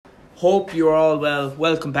Hope you're all well.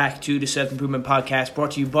 Welcome back to the Self-Improvement Podcast, brought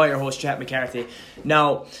to you by your host, Chat McCarthy.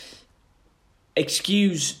 Now,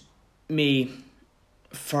 excuse me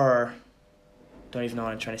for... don't even know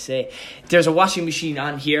what I'm trying to say. There's a washing machine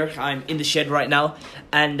on here. I'm in the shed right now.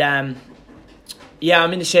 And, I'm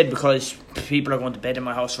in the shed because people are going to bed in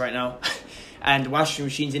my house right now. And the washing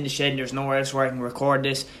machine's in the shed and there's nowhere else where I can record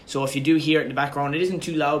this. So if you do hear it in the background, it isn't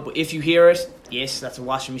too loud. But if you hear it, yes, that's a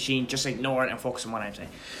washing machine. Just ignore it and focus on what I'm saying.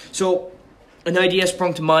 So an idea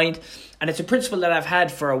sprung to mind. And it's a principle that I've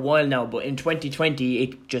had for a while now. But in 2020,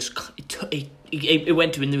 it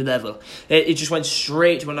went to a new level. It just went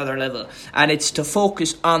straight to another level. And it's to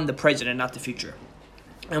focus on the present and not the future.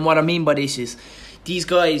 And what I mean by this is these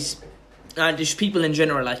guys, and there's people in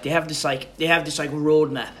general, like they have this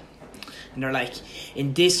roadmap. And they're like,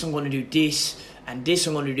 in this I'm going to do this, and this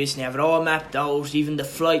I'm going to do this, and they have it all mapped out, even the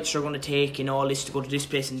flights are going to take, and all this to go to this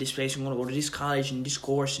place and this place, I'm going to go to this college and this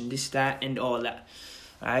course and this, that, and all that,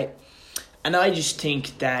 right? And I just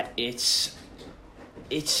think that it's,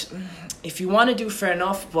 if you want to do, fair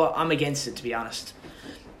enough, but I'm against it, to be honest.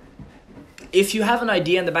 If you have an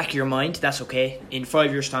idea in the back of your mind, that's okay. In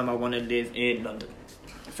 5 years' time, I want to live in London.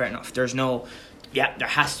 Fair enough. There's no, there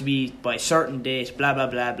has to be by a certain date, blah, blah,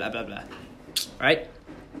 blah, blah, blah, blah. Right?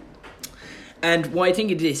 And why I think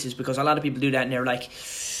it is because a lot of people do that and they're like,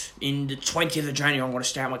 in the 20th of January, I'm going to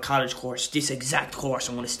start my college course, this exact course,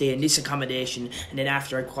 I'm going to stay in this accommodation, and then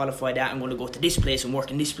after I qualify that, I'm going to go to this place and work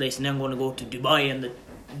in this place, and then I'm going to go to Dubai on the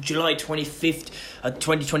July 25th of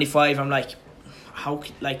 2025. I'm like,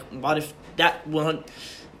 what if that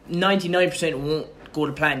 99% won't go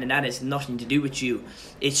to plan, and that has nothing to do with you.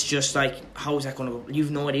 It's just like, how is that going to go? You've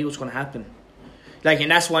no idea what's going to happen.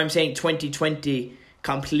 And that's why I'm saying 2020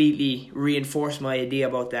 completely reinforced my idea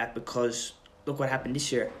about that, because look what happened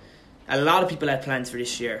this year. A lot of people had plans for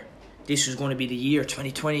this year. This was going to be the year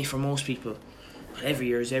 2020 for most people. Every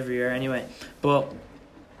year is every year anyway. But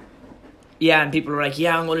yeah, and people are like,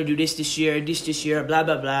 I'm going to do this year, this year, blah,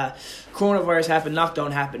 blah, blah. Coronavirus happened,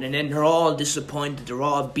 lockdown happened, and then they're all disappointed. They're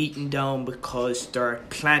all beaten down because their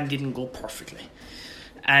plan didn't go perfectly.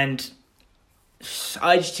 And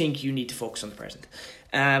I just think you need to focus on the present.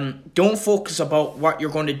 Don't focus about what you're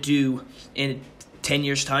going to do in 10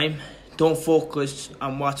 years' time. Don't focus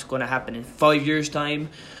on what's going to happen in 5 years' time.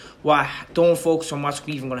 Don't focus on what's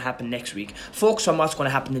even going to happen next week. Focus on what's going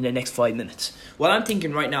to happen in the next 5 minutes. What I'm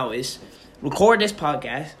thinking right now is record this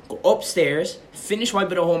podcast, go upstairs, finish my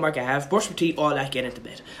bit of homework I have, brush my teeth, all that, get into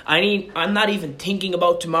bed. I'm not even thinking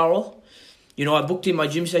about tomorrow. I booked in my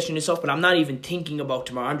gym session and stuff, but I'm not even thinking about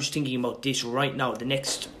tomorrow. I'm just thinking about this right now, the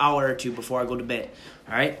next hour or two before I go to bed.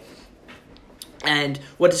 All right? And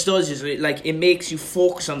what this does is, it makes you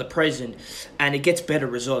focus on the present, and it gets better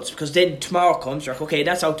results. Because then tomorrow comes, you're like, okay,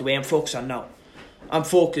 that's out the way, I'm focused on now. I'm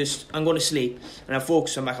focused, I'm going to sleep, and I'm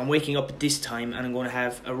focused on back. I'm waking up at this time, and I'm going to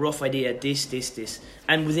have a rough idea, this.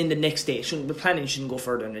 And within the next day, the planning shouldn't go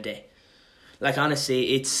further than a day.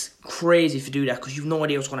 Honestly, it's crazy if you do that, because you've no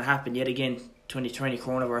idea what's going to happen. Yet again, 2020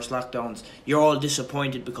 coronavirus lockdowns, you're all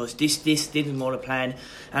disappointed because this didn't go to plan.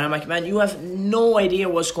 And I'm like, man, you have no idea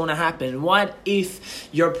what's going to happen. What if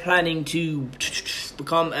you're planning to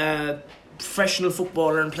become a professional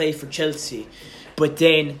footballer and play for Chelsea, but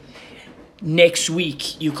then next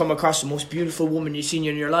week you come across the most beautiful woman you've seen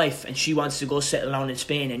in your life, and she wants to go settle down in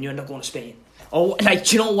Spain, and you're not going to Spain? Oh,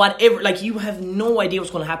 whatever. You have no idea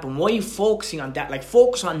what's going to happen. Why are you focusing on that?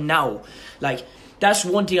 Focus on now. That's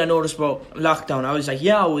one thing I noticed about lockdown. I was like,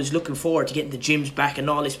 I was looking forward to getting the gyms back and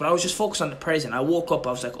all this, but I was just focused on the present. I woke up,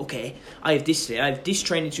 I was like, okay, I have this today. I have this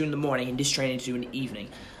training to do in the morning and this training to do in the evening.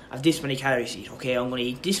 I have this many calories to eat. Okay, I'm going to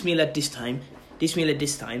eat this meal at this time, this meal at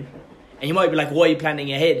this time. And you might be like, why are you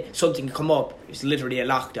planning ahead? Something can come up. It's literally a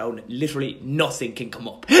lockdown. Literally nothing can come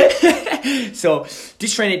up. So,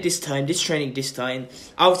 this training at this time, this training this time.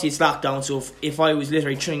 Obviously, it's lockdown, so if I was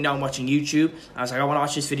literally chilling down watching YouTube, I was like, I want to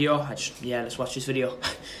watch this video. Let's watch this video.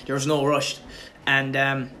 There was no rush.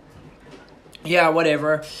 And,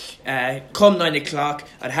 whatever. Come 9 o'clock,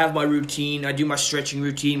 I'd have my routine. I'd do my stretching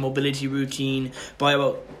routine, mobility routine. By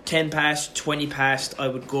about 10 past, 20 past, I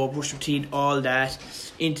would go brush my teeth, all that,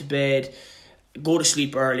 into bed, go to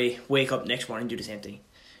sleep early, wake up next morning, do the same thing.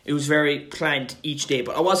 It was very planned each day,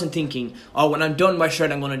 but I wasn't thinking, when I'm done my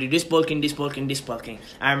shirt, I'm going to do this bulking, this bulking, this bulking.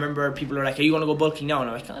 I remember people are like, are you going to go bulking now? And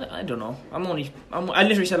I'm like, I don't know. I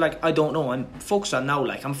literally said, I don't know. I'm focused on now.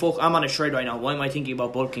 I'm on a shred right now. Why am I thinking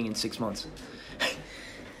about bulking in 6 months?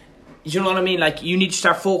 You know what I mean? You need to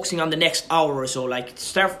start focusing on the next hour or so.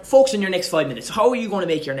 Start focusing on your next 5 minutes. How are you going to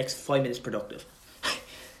make your next 5 minutes productive?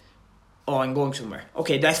 oh, I'm going somewhere.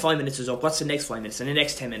 Okay, that 5 minutes is up. What's the next 5 minutes? And the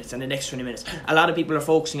next 10 minutes? And the next 20 minutes? A lot of people are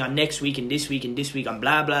focusing on next week and this week and this week on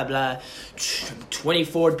blah, blah, blah.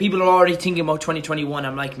 24. People are already thinking about 2021.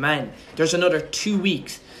 I'm like, man, there's another 2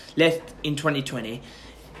 weeks left in 2020.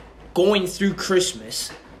 Going through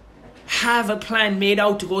Christmas. Have a plan made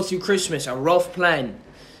out to go through Christmas. A rough plan.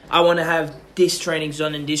 I want to have this training's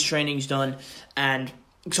done and this training's done. And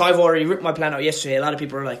so I've already ripped my plan out yesterday. A lot of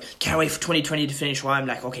people are like, can't wait for 2020 to finish. Well, I'm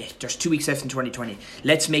like, okay, there's 2 weeks left in 2020.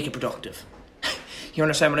 Let's make it productive. You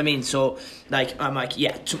understand what I mean? So, like, I'm like,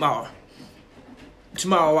 yeah, tomorrow,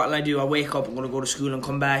 what will I do? I wake up, I'm going to go to school and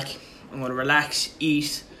come back. I'm going to relax,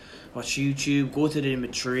 eat, watch YouTube, go to the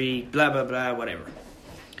inventory, blah, blah, blah, whatever.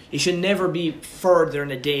 You should never be further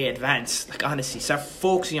in a day advanced. Like, honestly, start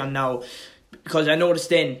focusing on now. Because I noticed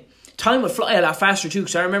then, time would fly a lot faster too.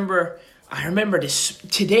 Because I remember this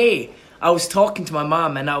today. I was talking to my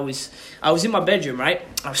mom and I was in my bedroom, right?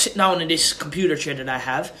 I was sitting down in this computer chair that I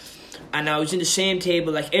have, and I was in the same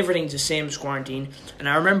table, like everything's the same as quarantine. And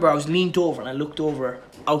I remember I was leaned over and I looked over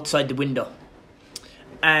outside the window,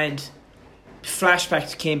 and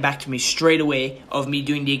flashbacks came back to me straight away of me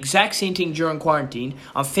doing the exact same thing during quarantine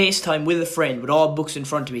on FaceTime with a friend with all books in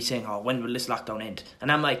front of me saying, oh, when will this lockdown end?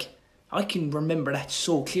 And I'm like, I can remember that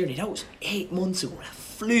so clearly. That was 8 months ago. That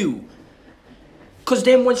flew. Because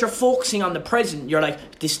then once you're focusing on the present, you're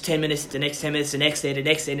like, this 10 minutes, the next 10 minutes, the next day, the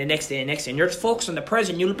next day, the next day, the next day. And you're just focused on the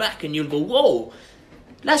present. You'll look back and you'll go, whoa,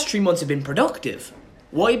 last 3 months have been productive.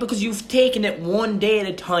 Why? Because you've taken it one day at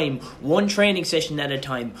a time, one training session at a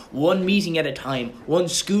time, one meeting at a time, one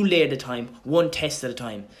school day at a time, one test at a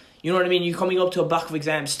time. You know what I mean? You're coming up to a block of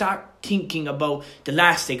exams. Start thinking about the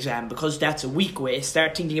last exam because that's a week away.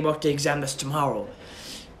 Start thinking about the exam that's tomorrow.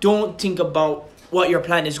 Don't think about what your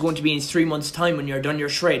plan is going to be in 3 months' time when you're done your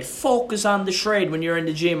shred. Focus on the shred when you're in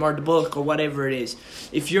the gym or the bulk or whatever it is.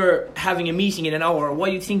 If you're having a meeting in an hour, why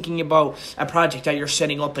are you thinking about a project that you're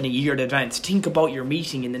setting up in a year in advance? Think about your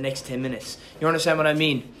meeting in the next 10 minutes. You understand what I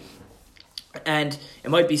mean? And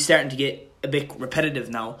it might be starting to get a bit repetitive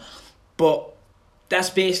now, but that's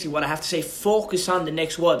basically what I have to say. Focus on the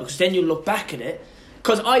next one, because then you look back at it.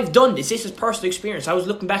 Because I've done this. This is personal experience. I was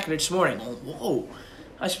looking back at it this morning. Oh, whoa.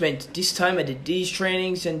 I spent this time, I did these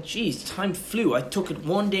trainings, and geez, time flew. I took it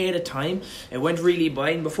one day at a time. It went really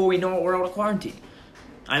by, and before we know it, we're out of quarantine.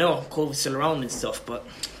 I know COVID's still around and stuff, but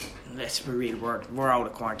let's be real, we're out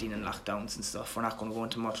of quarantine and lockdowns and stuff. We're not going to go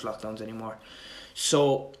into much lockdowns anymore.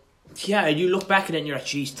 So, yeah, you look back at it and you're like,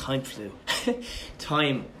 geez, time flew.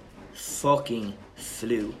 Time fucking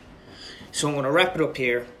flew. So I'm going to wrap it up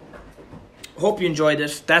here. Hope you enjoyed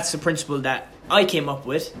it. That's the principle that I came up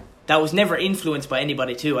with. That was never influenced by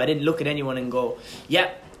anybody too. I didn't look at anyone and go,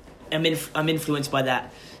 yeah, I'm influenced by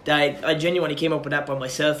that. I genuinely came up with that by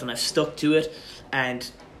myself, and I've stuck to it. And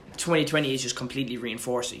 2020 is just completely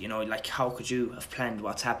reinforced it. You know, like, how could you have planned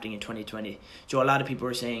what's happening in 2020? So a lot of people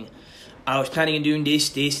are saying, I was planning on doing this,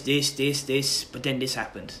 but then this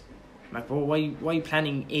happened. I'm like, bro, why are you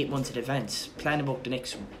planning 8 months in advance? Plan about the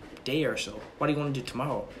next day or so. What are you going to do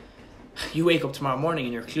tomorrow? You wake up tomorrow morning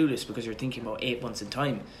and you're clueless because you're thinking about 8 months in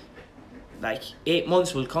time. Like, 8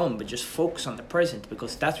 months will come, but just focus on the present,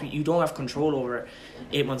 because that's what you don't have control over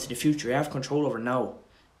 8 months in the future. You have control over now.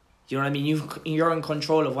 You know what I mean? You're in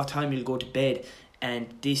control of what time you'll go to bed and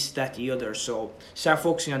this, that, the other. So start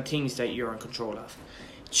focusing on things that you're in control of.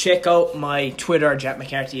 Check out my Twitter, Jack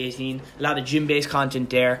McCarthy18. A lot of gym-based content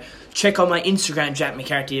there. Check out my Instagram, Jack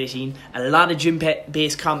McCarthy18. A lot of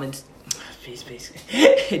gym-based comments.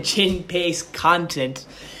 Gym-based content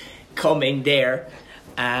coming there.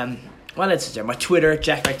 Well, that's it. My Twitter,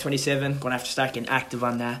 JackMac27. Going to have to start getting active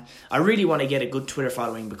on that. I really want to get a good Twitter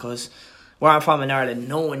following, because where I'm from in Ireland,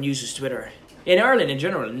 no one uses Twitter. In Ireland in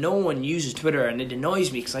general, no one uses Twitter, and it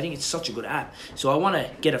annoys me because I think it's such a good app. So I want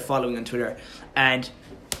to get a following on Twitter. And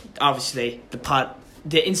obviously, the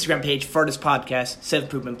Instagram page for this podcast,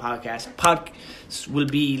 Self-Improvement Podcast. Podcasts will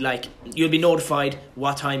be like, you'll be notified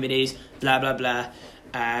what time it is, blah, blah, blah.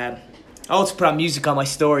 I also put on music on my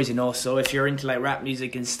stories, you know, so if you're into like rap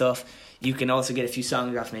music and stuff, you can also get a few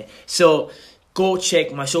songs off me. So go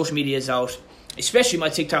check my social medias out, especially my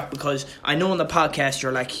TikTok, because I know on the podcast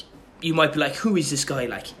you might be like, who is this guy?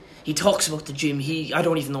 Like, he talks about the gym. I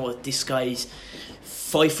don't even know if this guy's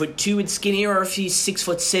 5'2" and skinny, or if he's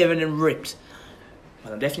 6'7" and ripped.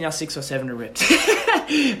 Well, I'm definitely not 6'7" and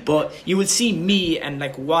ripped. But you will see me and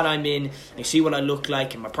like what I'm in, and see what I look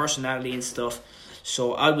like and my personality and stuff.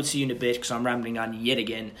 So I will see you in a bit, because I'm rambling on yet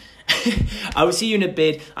again. I will see you in a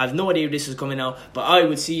bit. I have no idea if this is coming out, but I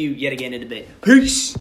will see you yet again in a bit. Peace!